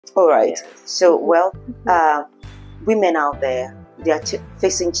All right. Yes. So, well, women out there, they are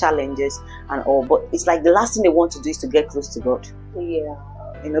facing challenges and all, but it's like the last thing they want to do is to get close to God. Yeah.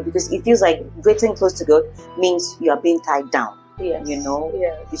 Because it feels like getting close to God means you are being tied down. Yes.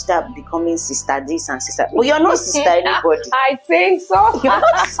 Yes. You start becoming sister this and sister. Well, you're not sister anybody. I think so. You're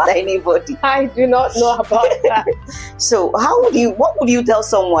not sister anybody. I do not know about that. So what would you tell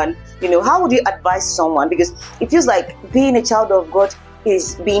someone, how would you advise someone? Because it feels like being a child of God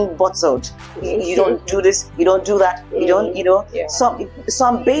is being bottled. You don't do this, you don't do that, you don't, Yeah.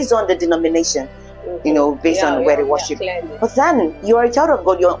 some based on the denomination, based on where they worship. But then you're a child of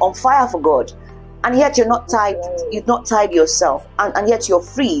God, you're on fire for God. And yet you're not tied. You've not tied yourself, and yet you're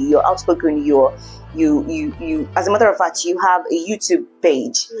free. You're outspoken. You. As a matter of fact, you have a YouTube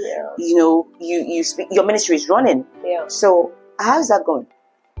page. Yeah. You speak. Your ministry is running. Yeah. So how's that going?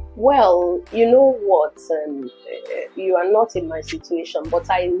 Well, you know what? You are not in my situation, but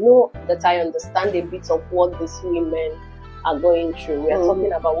I know that I understand a bit of what these women are going through. We are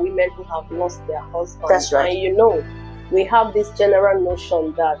talking about women who have lost their husbands. That's right. And we have this general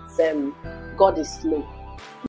notion that God is slow.